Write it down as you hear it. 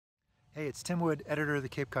Hey, it's Tim Wood, editor of the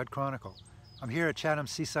Cape Cod Chronicle. I'm here at Chatham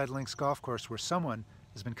Seaside Links Golf Course where someone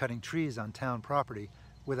has been cutting trees on town property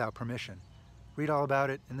without permission. Read all about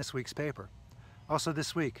it in this week's paper. Also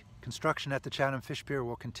this week, construction at the Chatham Fish Pier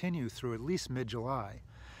will continue through at least mid-July.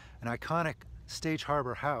 An iconic Stage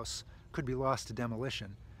Harbor house could be lost to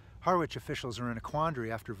demolition. Harwich officials are in a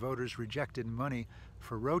quandary after voters rejected money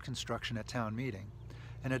for road construction at town meeting.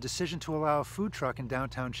 And a decision to allow a food truck in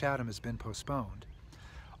downtown Chatham has been postponed.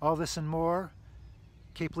 All this and more,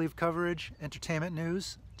 Cape Leaf coverage, entertainment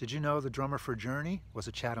news. Did you know the drummer for Journey was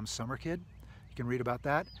a Chatham summer kid? You can read about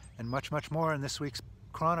that and much, much more in this week's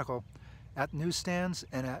Chronicle at newsstands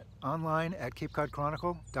and online at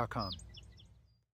capecodchronicle.com.